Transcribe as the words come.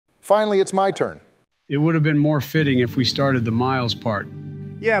Finally, it's my turn. It would have been more fitting if we started the Miles part.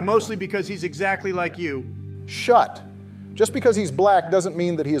 Yeah, mostly because he's exactly like you. Shut. Just because he's black doesn't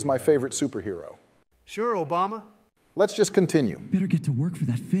mean that he is my favorite superhero. Sure, Obama. Let's just continue. Better get to work for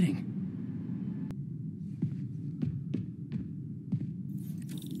that fitting.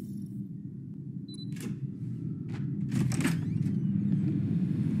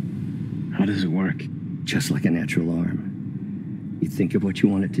 How does it work? Just like a natural arm. You think of what you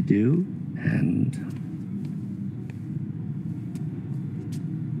want it to do, and...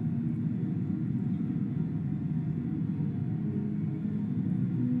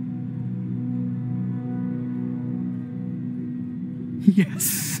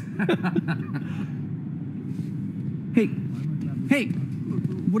 Yes. Hey,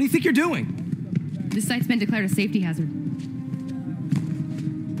 what do you think you're doing? This site's been declared a safety hazard.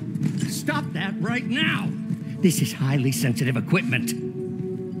 Stop that right now! This is highly sensitive equipment.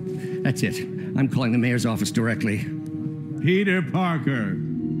 That's it. I'm calling the mayor's office directly. Peter Parker,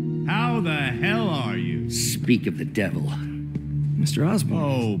 how the hell are you? Speak of the devil. Mr. Osborn.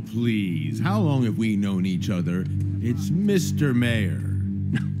 Oh, please. How long have we known each other? It's Mr. Mayor.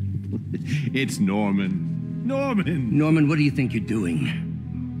 It's Norman. Norman, what do you think you're doing?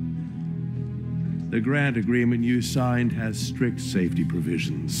 The grant agreement you signed has strict safety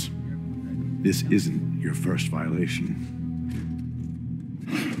provisions. This isn't your first violation.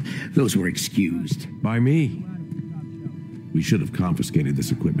 Those were excused. By me. We should have confiscated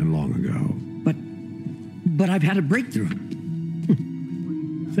this equipment long ago. But I've had a breakthrough.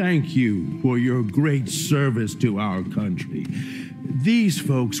 Thank you for your great service to our country. These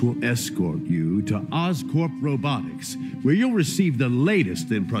folks will escort you to Oscorp Robotics, where you'll receive the latest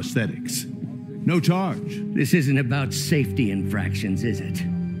in prosthetics. No charge. This isn't about safety infractions, is it?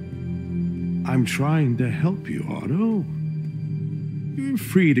 I'm trying to help you, Otto. You're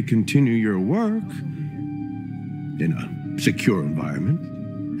free to continue your work in a secure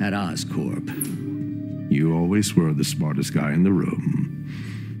environment. At Oscorp. You always were the smartest guy in the room.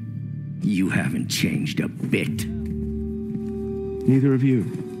 You haven't changed a bit. Neither of you.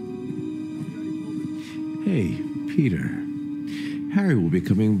 Hey, Peter. Harry will be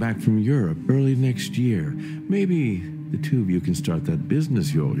coming back from Europe early next year. Maybe the two of you can start that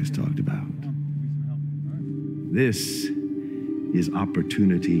business you always talked about. This is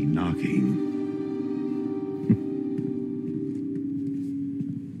opportunity knocking.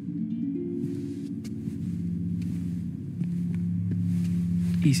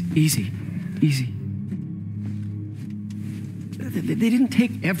 Easy. They didn't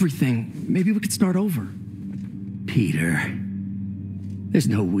take everything. Maybe we could start over. Peter, there's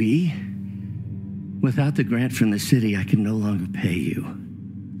no we. Without the grant from the city, I can no longer pay you.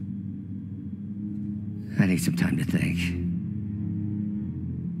 I need some time to think.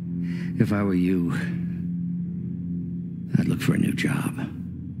 If I were you, I'd look for a new job.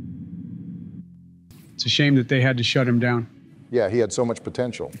 It's a shame that they had to shut him down. Yeah, he had so much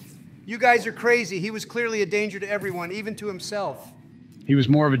potential. You guys are crazy. He was clearly a danger to everyone, even to himself. He was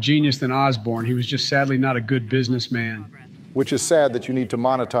more of a genius than Osborn. He was just sadly not a good businessman. Which is sad that you need to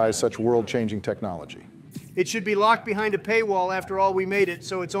monetize such world-changing technology. It should be locked behind a paywall after all we made it,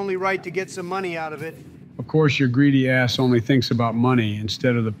 so it's only right to get some money out of it. Of course, your greedy ass only thinks about money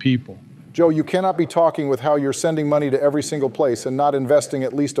instead of the people. Joe, you cannot be talking with how you're sending money to every single place and not investing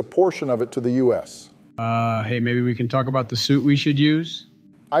at least a portion of it to the U.S. Hey, maybe we can talk about the suit we should use?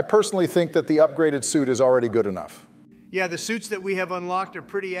 I personally think that the upgraded suit is already good enough. Yeah, the suits that we have unlocked are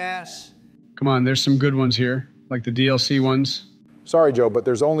pretty ass. Come on, there's some good ones here, like the DLC ones. Sorry, Joe, but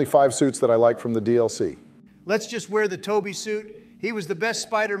there's only 5 suits that I like from the DLC. Let's just wear the Toby suit. He was the best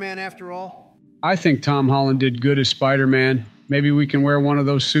Spider-Man after all. I think Tom Holland did good as Spider-Man. Maybe we can wear one of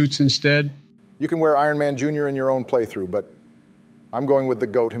those suits instead? You can wear Iron Man Jr. in your own playthrough, but I'm going with the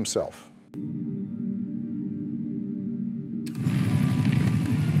GOAT himself.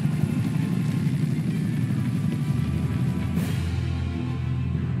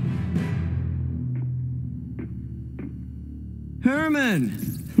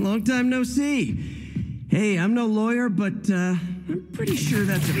 Herman, long time no see. Hey, I'm no lawyer, but I'm pretty sure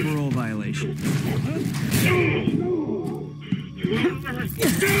that's a parole violation.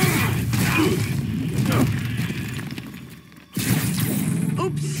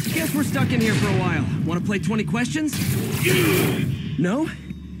 Oops, guess we're stuck in here for a while. Want to play 20 questions? No?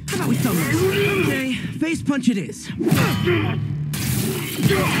 How about we thumb this? Okay, face punch it is.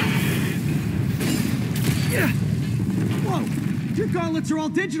 Whoa, your gauntlets are all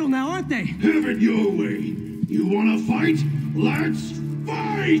digital now, aren't they? Have it your way. You want to fight? Let's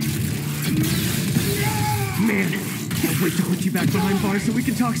fight! Man, Can't wait to put you back behind bars so we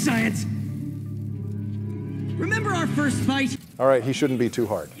can talk science. Remember our first fight? All right, he shouldn't be too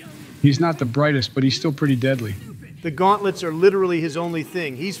hard. He's not the brightest, but he's still pretty deadly. The gauntlets are literally his only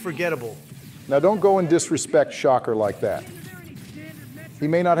thing. He's forgettable. Now don't go and disrespect Shocker like that. He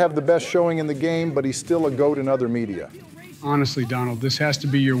may not have the best showing in the game, but he's still a GOAT in other media. Honestly, Donald, this has to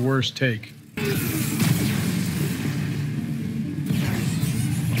be your worst take.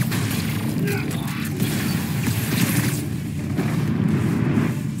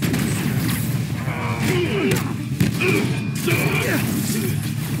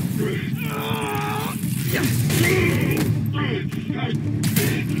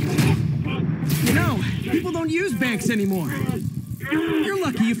 You know, people don't use banks anymore. You're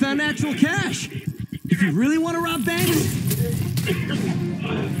lucky you found actual cash. If you really want to rob banks,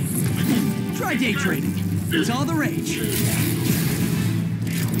 try day trading. It's all the rage.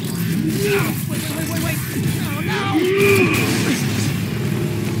 Wait. Oh, no!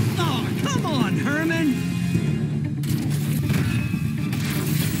 Oh, come on, Herman!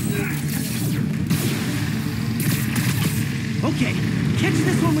 Okay, catch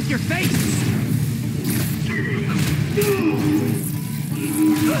this one with your face!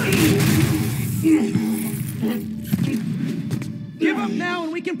 Give up now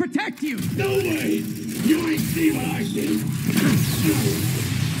and we can protect you! No way! You ain't see what I see!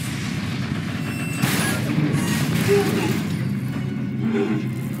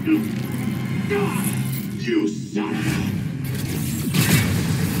 You son of a...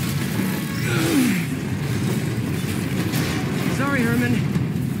 Sorry, Herman.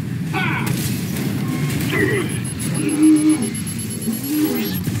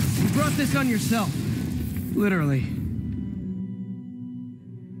 You brought this on yourself. Literally.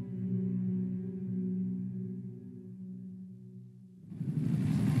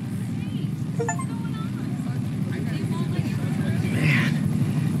 Man,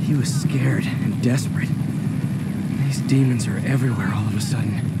 he was scared and desperate. These demons are everywhere all of a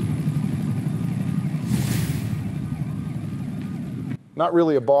sudden. Not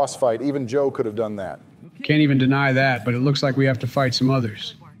really a boss fight. Even Joe could have done that. Can't even deny that, but it looks like we have to fight some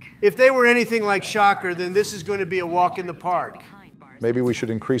others. If they were anything like Shocker, then this is going to be a walk in the park. Maybe we should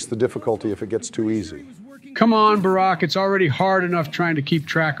increase the difficulty if it gets too easy. Come on, Barack. It's already hard enough trying to keep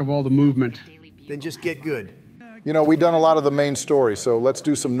track of all the movement. Then just get good. You know, we've done a lot of the main story, so let's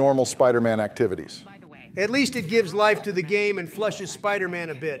do some normal Spider-Man activities. At least it gives life to the game and flushes Spider-Man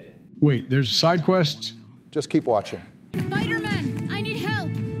a bit. Wait, there's side quests? Just keep watching. Spider-Man, I need help.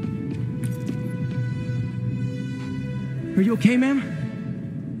 Are you okay, ma'am?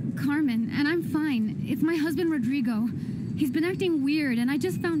 Carmen, and I'm fine. It's my husband, Rodrigo. He's been acting weird, and I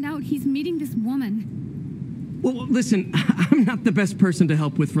just found out he's meeting this woman. Well, listen, I'm not the best person to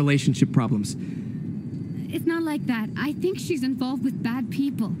help with relationship problems. It's not like that. I think she's involved with bad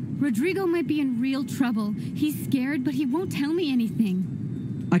people. Rodrigo might be in real trouble. He's scared, but he won't tell me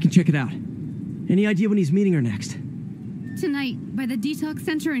anything. I can check it out. Any idea when he's meeting her next? Tonight, by the detox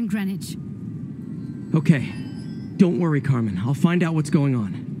center in Greenwich. Okay. Don't worry, Carmen. I'll find out what's going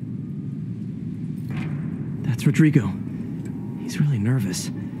on. That's Rodrigo. He's really nervous.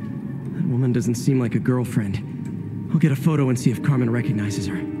 That woman doesn't seem like a girlfriend. I'll get a photo and see if Carmen recognizes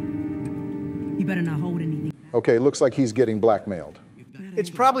her. You better not hold anything. Okay, looks like he's getting blackmailed. It's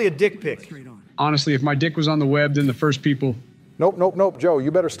probably a dick pic. Honestly, if my dick was on the web, then the first people... Nope. Joe,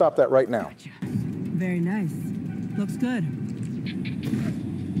 you better stop that right now. Very nice. Looks good.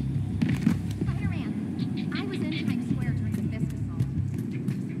 Spider-Man, I was in Times Square during the festival.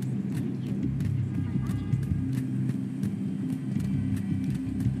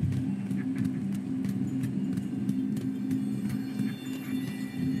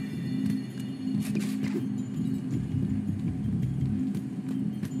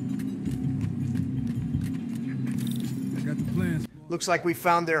 Looks like we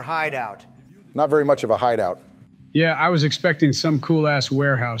found their hideout. Not very much of a hideout. Yeah, I was expecting some cool-ass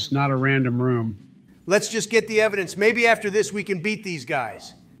warehouse, not a random room. Let's just get the evidence. Maybe after this we can beat these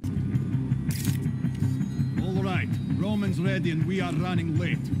guys. All right, Roman's ready and we are running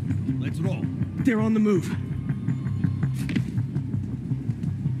late. Let's roll. They're on the move.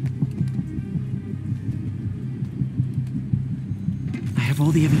 I have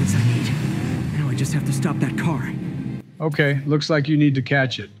all the evidence I need. Now I just have to stop that car. Okay, looks like you need to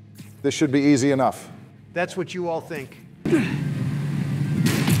catch it. This should be easy enough. That's what you all think.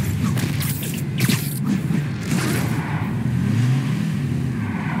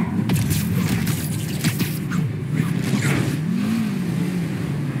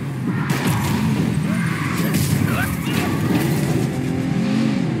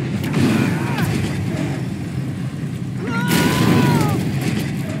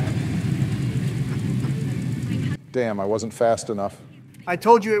 Damn, I wasn't fast enough. I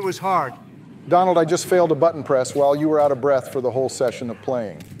told you it was hard. Donald, I just failed a button press while you were out of breath for the whole session of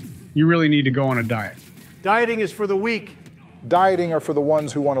playing. You really need to go on a diet. Dieting is for the weak. Dieting are for the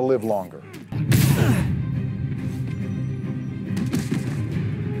ones who want to live longer.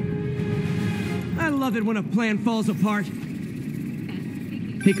 I love it when a plan falls apart.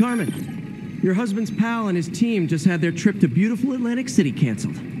 Hey, Carmen. Your husband's pal and his team just had their trip to beautiful Atlantic City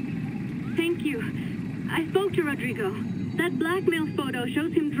canceled. Thank you. I spoke to Rodrigo. That blackmail photo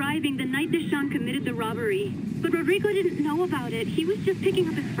shows him driving the night Deshaun committed the robbery. But Rodrigo didn't know about it. He was just picking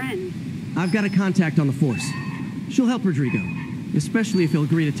up his friend. I've got a contact on the force. She'll help Rodrigo, especially if he'll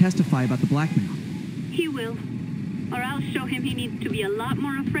agree to testify about the blackmail. He will. Or I'll show him he needs to be a lot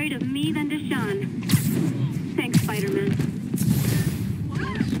more afraid of me than Deshaun. Thanks, Spider-Man.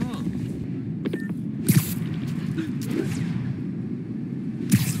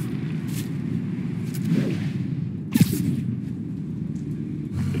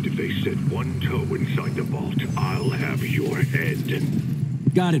 And if they set one toe inside the vault, I'll have your head.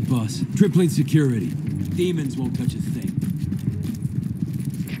 Got it, boss. Tripling security. Demons won't touch a thing.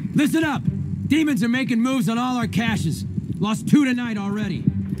 Listen up! Demons are making moves on all our caches. Lost 2 tonight already.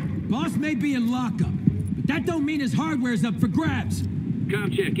 Boss may be in lockup, but that don't mean his hardware's up for grabs.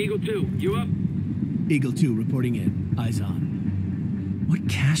 Com check, Eagle 2. You up? Eagle 2 reporting in. Eyes on. What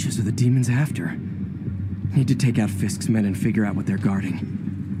caches are the demons after? Need to take out Fisk's men and figure out what they're guarding.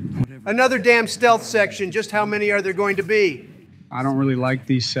 Another damn stealth section. Just how many are there going to be? I don't really like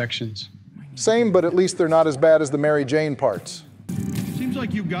these sections. Same, but at least they're not as bad as the Mary Jane parts. Seems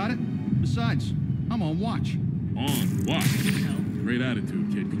like you got it. Besides, I'm on watch. On watch. Great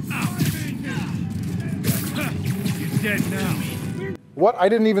attitude, kid. He's dead now. What? I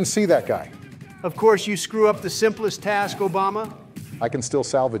didn't even see that guy. Of course, you screw up the simplest task, Obama. I can still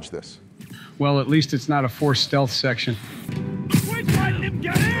salvage this. Well, at least it's not a forced stealth section. Quit fighting him,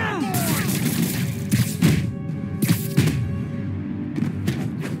 get in!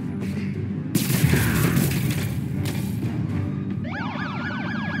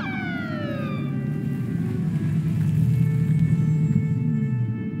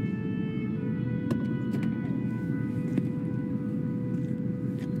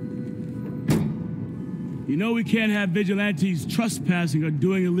 You know we can't have vigilantes trespassing or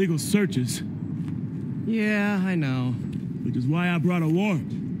doing illegal searches. Yeah, I know. Which is why I brought a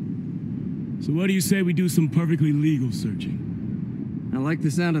warrant. So what do you say we do some perfectly legal searching? I like the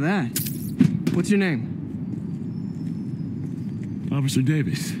sound of that. What's your name? Officer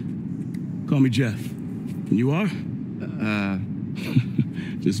Davis. Call me Jeff. And you are?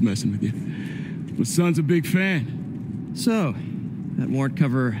 Just messing with you. My son's a big fan. So, that warrant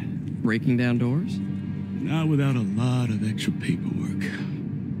cover breaking down doors? Not without a lot of extra paperwork.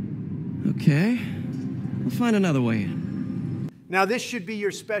 Okay. We'll find another way in. Now, this should be your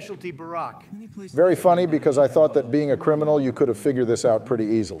specialty, Barack. Very funny, because I thought that being a criminal, you could have figured this out pretty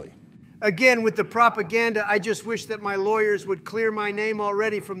easily. Again, with the propaganda, I just wish that my lawyers would clear my name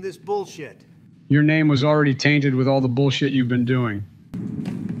already from this bullshit. Your name was already tainted with all the bullshit you've been doing.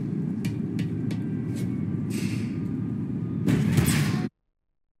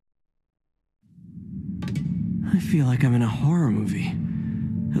 I feel like I'm in a horror movie.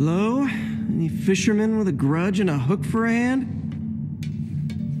 Hello? Any fishermen with a grudge and a hook for a hand?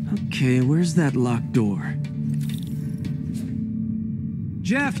 Okay, where's that locked door?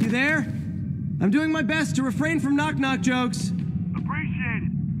 Jeff, you there? I'm doing my best to refrain from knock-knock jokes. Appreciate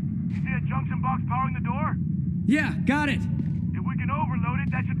it. You see a junction box powering the door? Yeah, got it. If we can overload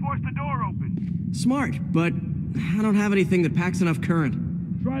it, that should force the door open. Smart, but I don't have anything that packs enough current.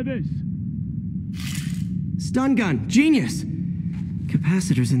 Try this. Stun gun, genius!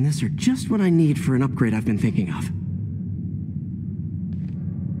 Capacitors in this are just what I need for an upgrade I've been thinking of.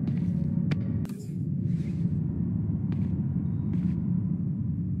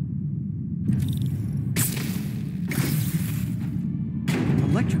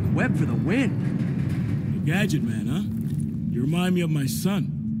 Electric web for the win. A gadget man, huh? You remind me of my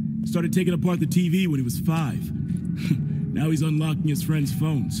son. Started taking apart the TV when he was 5. Now he's unlocking his friends'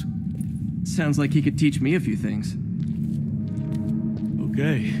 phones. Sounds like he could teach me a few things.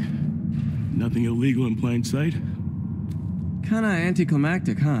 Okay. Nothing illegal in plain sight? Kinda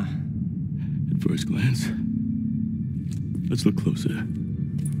anticlimactic, huh? At first glance. Let's look closer.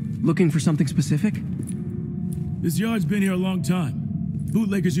 Looking for something specific? This yard's been here a long time.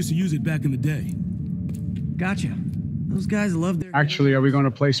 Bootleggers used to use it back in the day. Gotcha. Those guys love their... Actually, are we going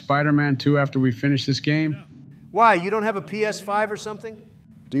to play Spider-Man 2 after we finish this game? Why, you don't have a PS5 or something?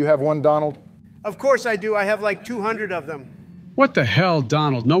 Do you have one, Donald? Of course I do. I have like 200 of them. What the hell,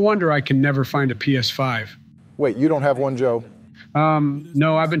 Donald? No wonder I can never find a PS5. Wait, you don't have one, Joe?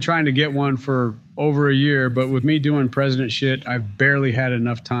 No, I've been trying to get one for over a year, but with me doing president shit, I've barely had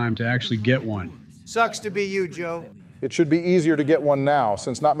enough time to actually get one. Sucks to be you, Joe. It should be easier to get one now,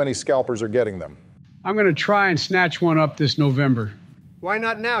 since not many scalpers are getting them. I'm gonna try and snatch one up this November. Why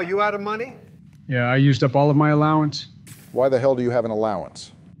not now? You out of money? Yeah, I used up all of my allowance. Why the hell do you have an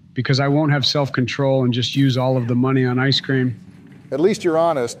allowance? Because I won't have self-control and just use all of the money on ice cream. At least you're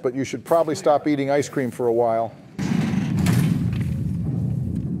honest, but you should probably stop eating ice cream for a while.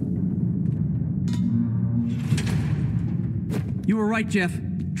 You were right, Jeff.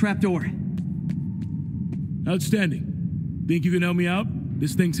 Trapdoor. Outstanding. Think you can help me out?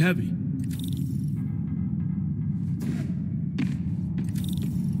 This thing's heavy.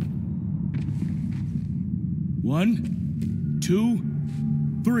 One, two,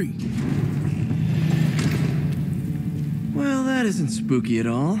 three. Well, that isn't spooky at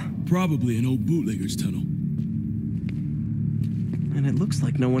all. Probably an old bootlegger's tunnel. And it looks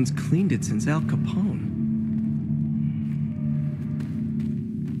like no one's cleaned it since Al Capone.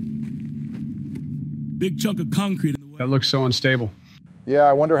 Big chunk of concrete in the way. That looks so unstable. Yeah,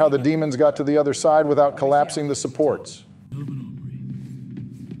 I wonder how the demons got to the other side without collapsing the supports.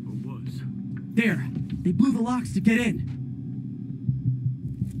 There. They blew the locks to get in.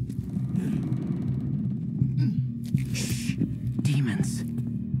 Shh. Demons.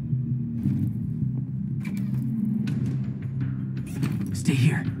 Stay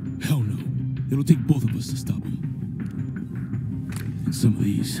here. Hell no. It'll take both of us to stop them. And some of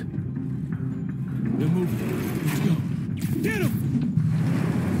these. They're moving. Let's go. Get him!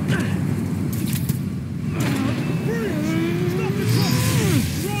 Stop the truck!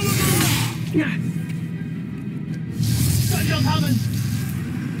 Roll him around!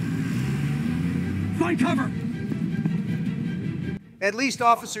 Find cover! At least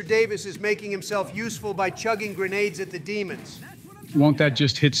Officer Davis is making himself useful by chugging grenades at the demons. Won't that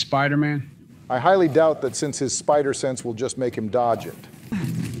just hit Spider-Man? I highly doubt that, since his spider sense will just make him dodge it.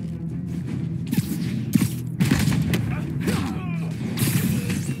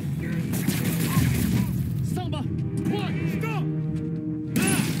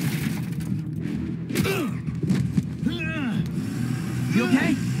 You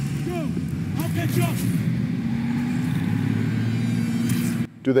okay? Go! I'll catch up!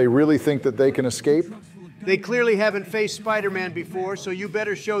 Do they really think that they can escape? They clearly haven't faced Spider-Man before, so you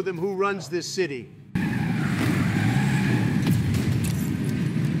better show them who runs this city.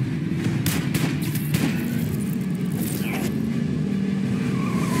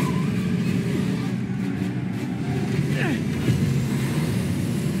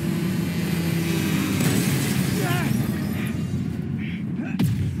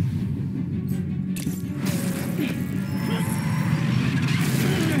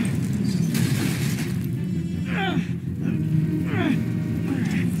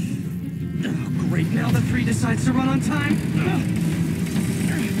 Now the 3 decides to run on time.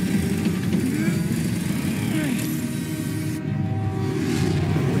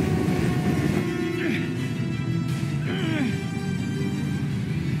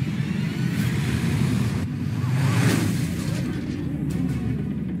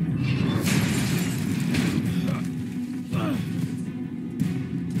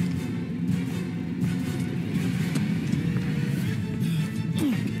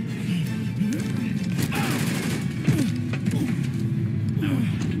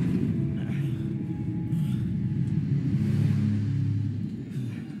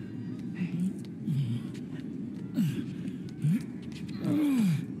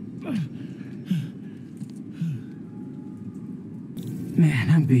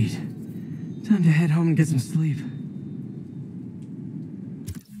 Man, I'm beat. Time to head home and get some sleep.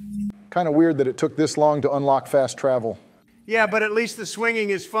 Kind of weird that it took this long to unlock fast travel. Yeah, but at least the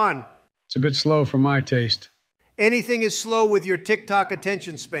swinging is fun. It's a bit slow for my taste. Anything is slow with your TikTok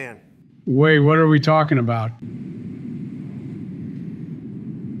attention span. Wait, what are we talking about?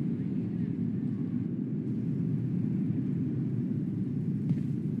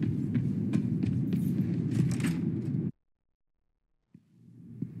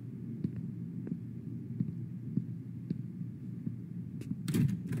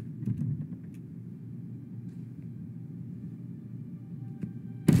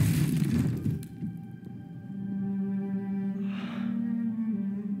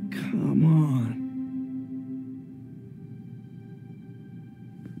 Come on.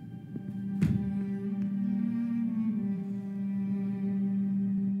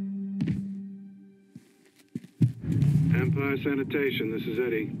 Empire Sanitation, this is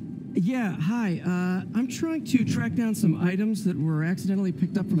Eddie. Yeah, hi. I'm trying to track down some items that were accidentally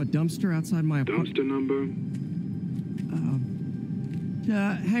picked up from a dumpster outside my apartment. Dumpster number?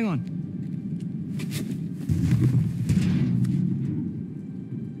 Hang on.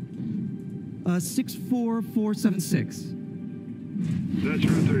 Uh, 64476. That's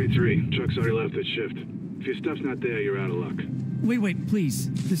Route 33. Truck's already left its shift. If your stuff's not there, you're out of luck. Wait,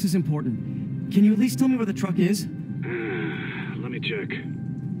 please. This is important. Can you at least tell me where the truck is? Let me check.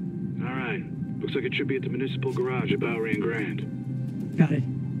 All right. Looks like it should be at the municipal garage at Bowery and Grand. Got it.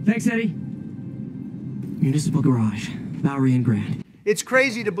 Thanks, Eddie. Municipal garage, Bowery and Grand. It's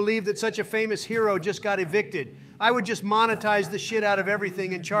crazy to believe that such a famous hero just got evicted. I would just monetize the shit out of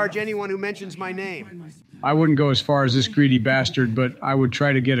everything and charge anyone who mentions my name. I wouldn't go as far as this greedy bastard, but I would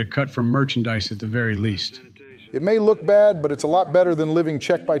try to get a cut from merchandise at the very least. It may look bad, but it's a lot better than living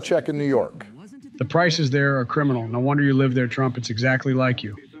check by check in New York. The prices there are criminal. No wonder you live there, Trump. It's exactly like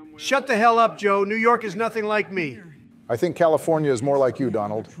you. Shut the hell up, Joe. New York is nothing like me. I think California is more like you,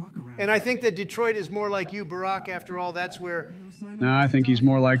 Donald. And I think that Detroit is more like you, Barack. After all, that's where... No, I think he's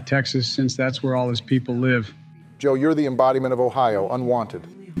more like Texas, since that's where all his people live. Joe, you're the embodiment of Ohio, unwanted.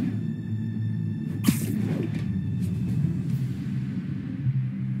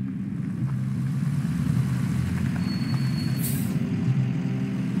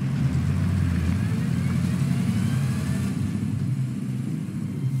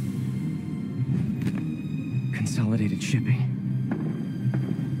 Consolidated shipping.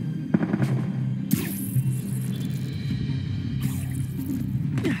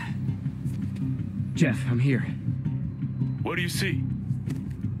 Jeff, I'm here. What do you see?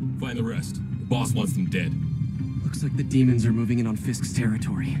 Find the rest. The boss wants them dead. Looks like the demons are moving in on Fisk's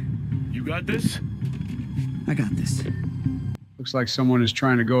territory. You got this? I got this. Looks like someone is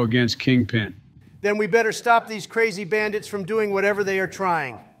trying to go against Kingpin. Then we better stop these crazy bandits from doing whatever they are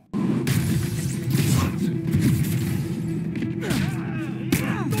trying.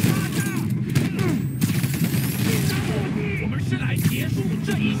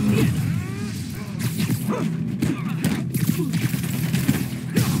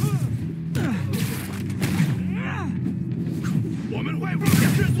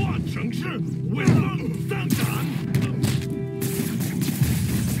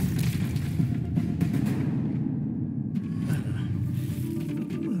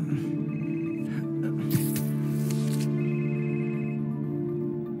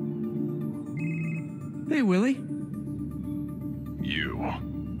 Hey, Willie. You.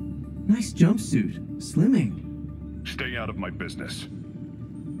 Nice jumpsuit. Slimming. Stay out of my business.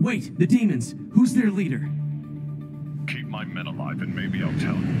 Wait, the demons. Who's their leader? Keep my men alive and maybe I'll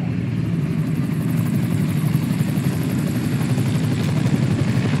tell you.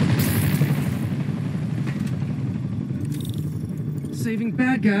 Saving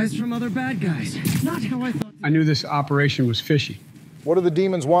bad guys from other bad guys. Not how I thought. I knew this operation was fishy. What do the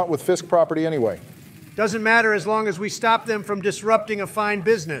demons want with Fisk property anyway? Doesn't matter as long as we stop them from disrupting a fine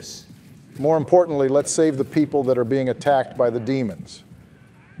business. More importantly, let's save the people that are being attacked by the demons.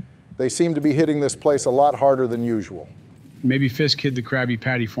 They seem to be hitting this place a lot harder than usual. Maybe Fisk hid the Krabby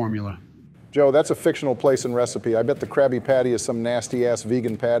Patty formula. Joe, that's a fictional place and recipe. I bet the Krabby Patty is some nasty-ass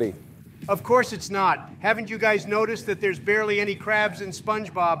vegan patty. Of course it's not. Haven't you guys noticed that there's barely any crabs in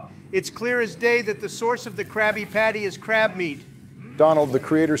SpongeBob? It's clear as day that the source of the Krabby Patty is crab meat. Donald, the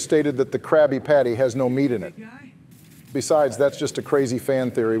creator stated that the Krabby Patty has no meat in it. Besides, that's just a crazy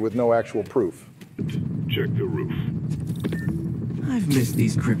fan theory with no actual proof. Check the roof. I've missed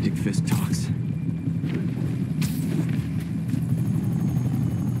these cryptic Fisk talks.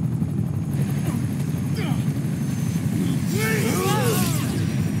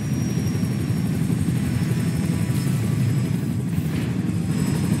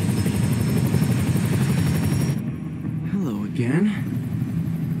 Hello again.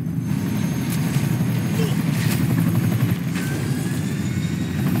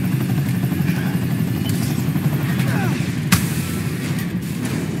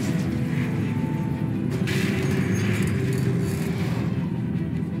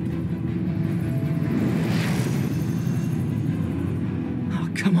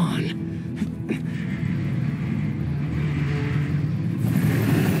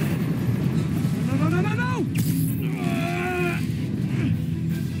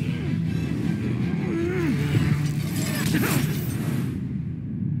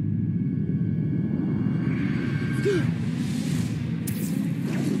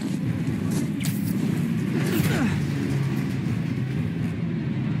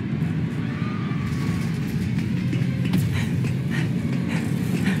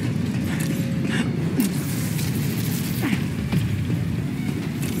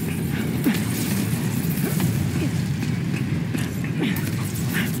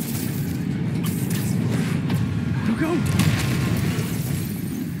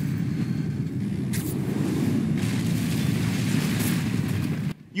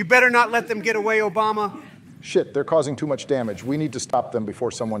 You better not let them get away, Obama. Shit, they're causing too much damage. We need to stop them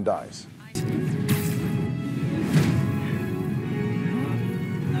before someone dies.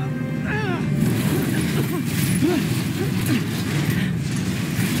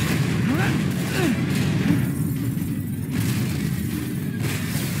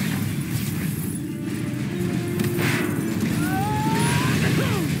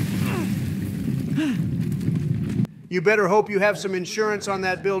 You better hope you have some insurance on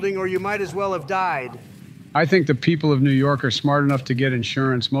that building, or you might as well have died. I think the people of New York are smart enough to get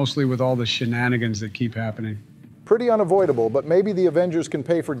insurance, mostly with all the shenanigans that keep happening. Pretty unavoidable, but maybe the Avengers can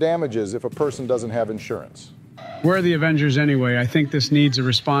pay for damages if a person doesn't have insurance. Where are the Avengers anyway? I think this needs a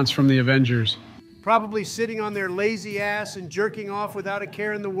response from the Avengers. Probably sitting on their lazy ass and jerking off without a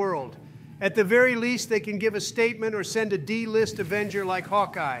care in the world. At the very least, they can give a statement or send a D-list Avenger like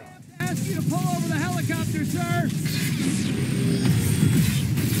Hawkeye. Ask you to pull over the helicopter, sir!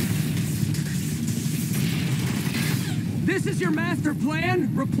 This is your master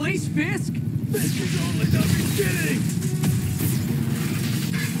plan? Replace Fisk? This is only the beginning!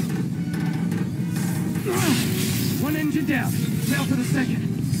 One engine down. Sail for the second.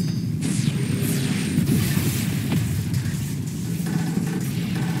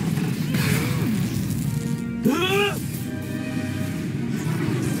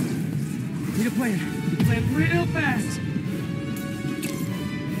 Need a plan. Plan real fast.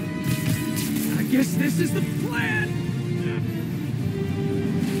 I guess this is the plan.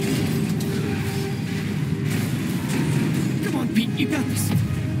 Come on, Pete. You got this.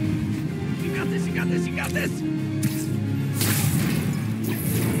 You got this. You got this. You got this.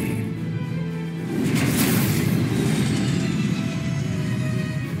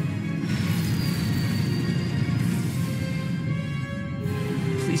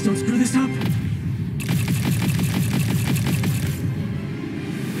 Please don't screw this up.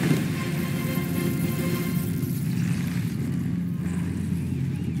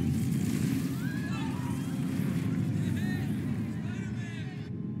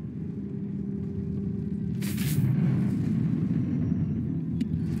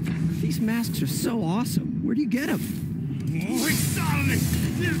 These masks are so awesome. Where do you get them?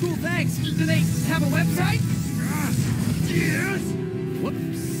 Cool, thanks. Do they have a website? Yes.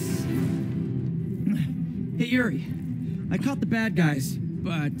 Whoops. Hey, Yuri. I caught the bad guys,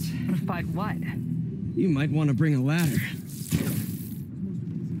 but... But what? You might want to bring a ladder.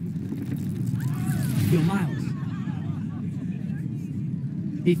 Yo, Miles.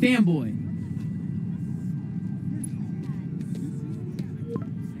 Hey, fanboy.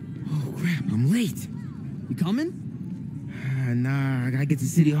 Oh, crap, I'm late. You coming? Nah, I gotta get to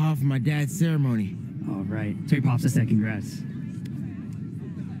City Hall for my dad's ceremony. All right. Tell your pops I said congrats.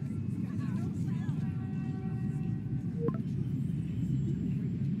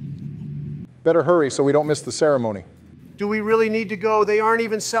 Better hurry so we don't miss the ceremony. Do we really need to go? They aren't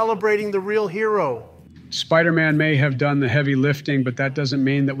even celebrating the real hero. Spider-Man may have done the heavy lifting, but that doesn't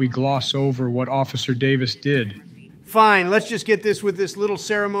mean that we gloss over what Officer Davis did. Fine, let's just get this with this little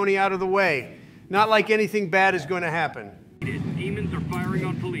ceremony out of the way. Not like anything bad is going to happen. Demons are firing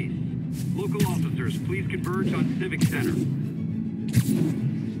on police. Local officers, please converge on Civic Center.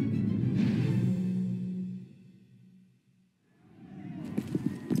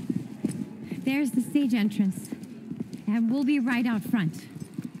 There's the stage entrance. And we'll be right out front.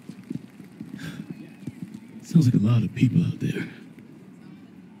 Sounds like a lot of people out there.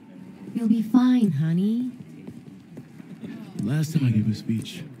 You'll be fine, honey. Last time I gave a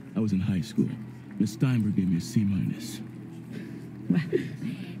speech, I was in high school. Miss Steinberg gave me a C-. Well,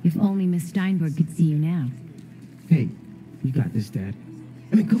 if only Miss Steinberg could see you now. Hey, you got this, Dad.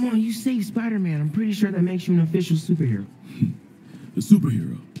 I mean, come on, you saved Spider-Man. I'm pretty sure that makes you an official superhero. A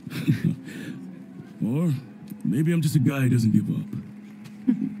superhero. Or maybe I'm just a guy who doesn't give up.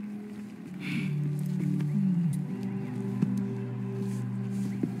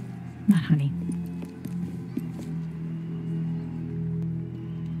 Not honey.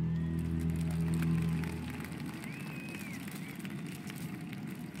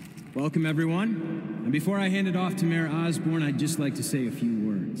 Welcome, everyone. And before I hand it off to Mayor Osborne, I'd just like to say a few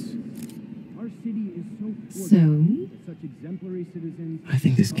words. Our city is so So? Such exemplary citizens. I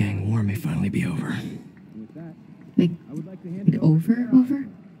think this gang war may finally be over. Like over?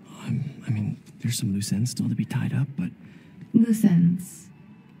 I mean, there's some loose ends still to be tied up, but... Loose ends.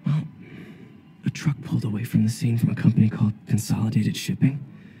 Well, a truck pulled away from the scene from a company called Consolidated Shipping.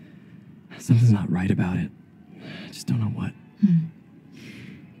 Something's not right about it. I just don't know what.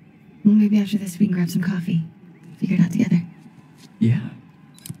 Well, maybe after this we can grab some coffee. figure it out together. Yeah.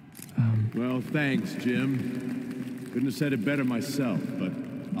 Well, thanks, Jim. Couldn't have said it better myself, but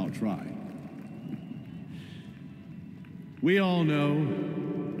I'll try. We all know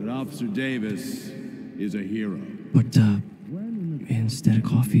that Officer Davis is a hero. But, instead of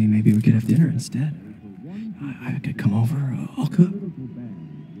coffee, maybe we could have dinner instead. I could come over, I'll cook.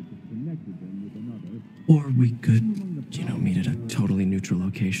 Or we could, meet at a totally neutral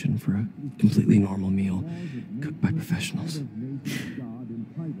location for a completely normal meal, cooked by professionals.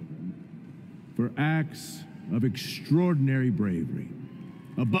 For acts of extraordinary bravery,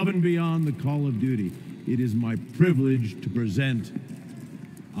 above and beyond the call of duty, it is my privilege to present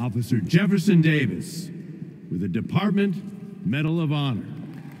Officer Jefferson Davis with a Department Medal of Honor.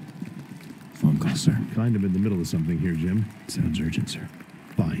 Phone call, sir. Kind of in the middle of something here, Jim. Sounds urgent, sir.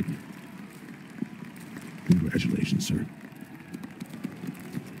 Fine. Congratulations, sir.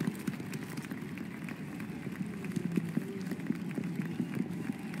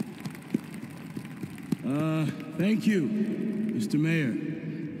 Thank you, Mr. Mayor.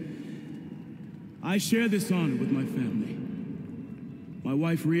 I share this honor with my family. My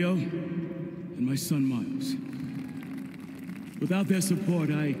wife, Rio, and my son, Miles. Without their support,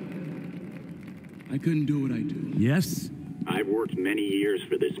 I couldn't do what I do. Yes? I've worked many years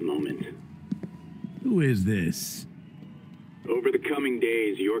for this moment. Who is this? Over the coming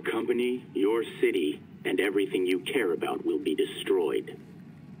days, your company, your city, and everything you care about will be destroyed.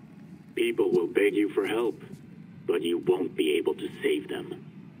 People will beg you for help, but you won't be able to save them.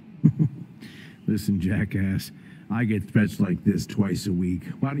 Listen, jackass, I get threats like this twice a week.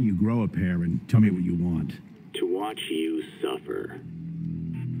 Why don't you grow a pair and tell me what you want? To watch you suffer.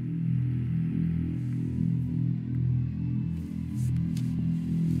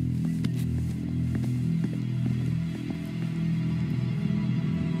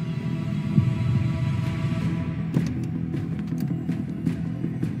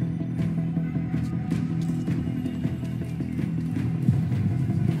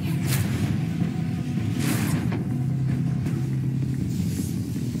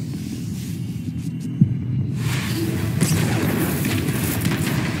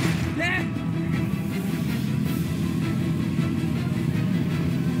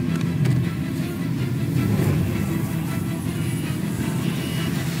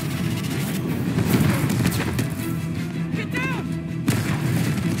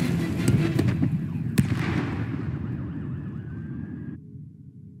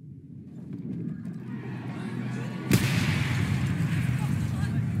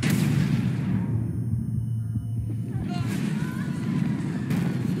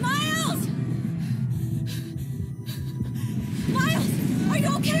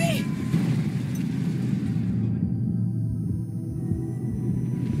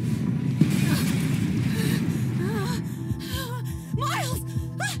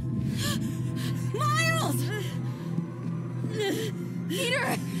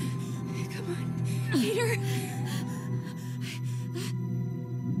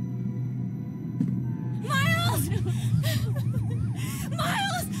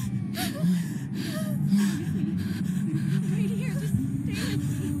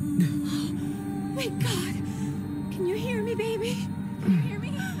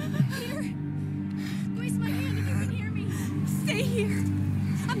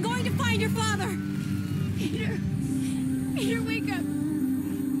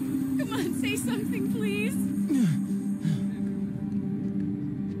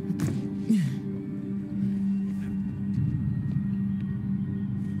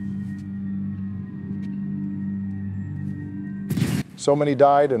 So many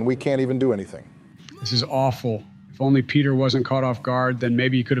died, and we can't even do anything. This is awful. If only Peter wasn't caught off guard, then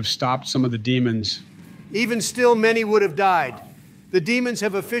maybe he could have stopped some of the demons. Even still, many would have died. The demons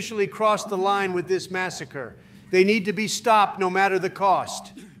have officially crossed the line with this massacre. They need to be stopped no matter the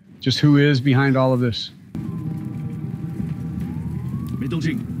cost. Just who is behind all of this?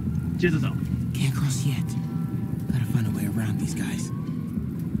 Can't cross yet. Gotta find a way around these guys.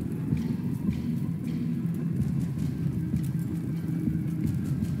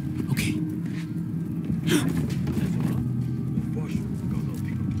 Okay.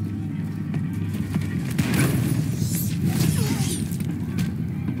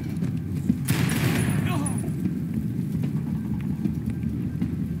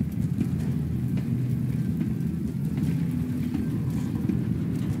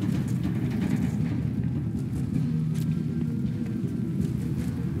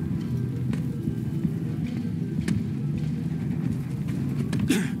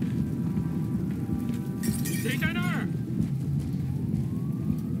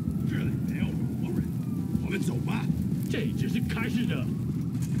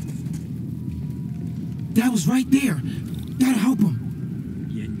 That was right there. Gotta help him.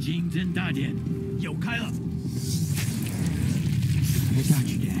 眼睛睁大点，有开了。 I got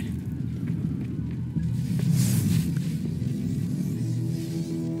you, Dad.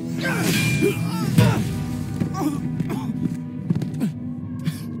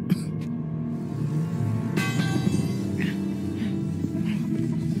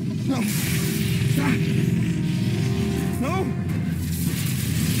 No!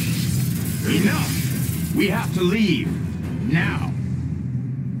 Enough! We have to leave. Now.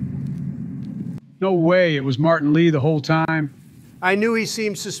 No way, it was Martin Lee the whole time. I knew he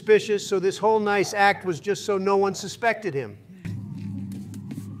seemed suspicious, so this whole nice act was just so no one suspected him.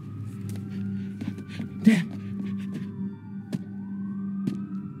 Dad.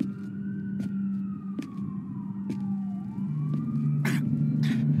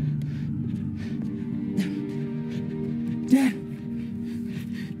 Dad.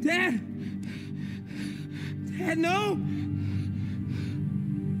 Dad. Dad, no.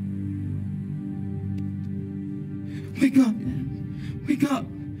 Wake up. Wake up.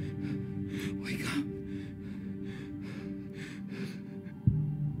 Wake up.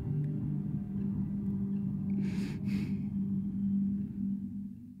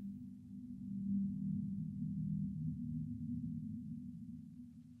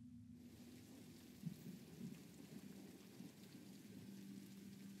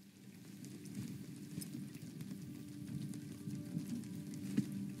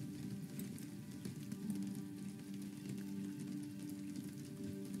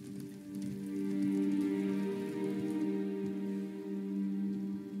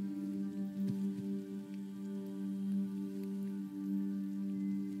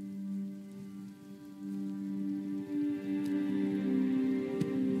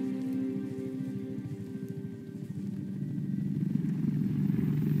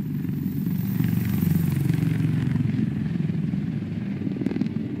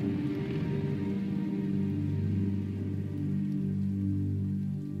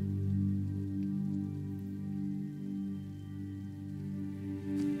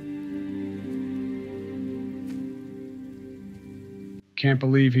 Can't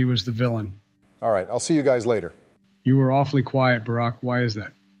believe he was the villain. All right, I'll see you guys later. You were awfully quiet, Barack. Why is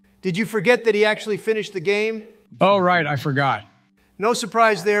that? Did you forget that he actually finished the game? Oh, right, I forgot. No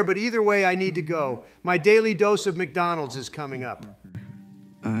surprise there, but either way, I need to go. My daily dose of McDonald's is coming up.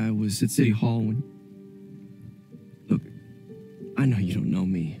 I was at City Hall when... Look, I know you don't know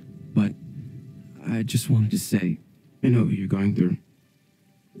me, but I just wanted to say... I know what you're going through.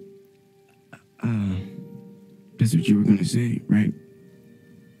 That's what you were gonna say, right?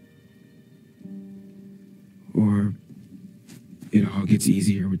 Or it all gets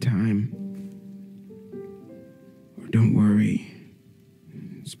easier with time. Or don't worry.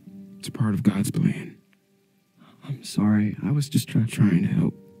 It's a part of God's plan. I'm sorry. I was just trying to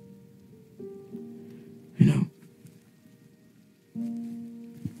help. You know.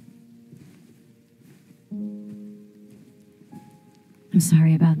 I'm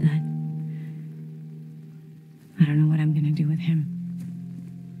sorry about that. I don't know what I'm gonna do with him.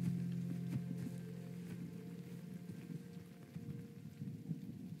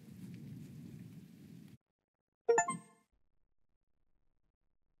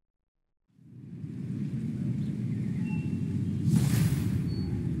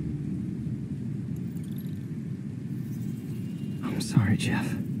 I'm sorry,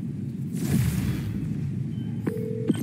 Jeff.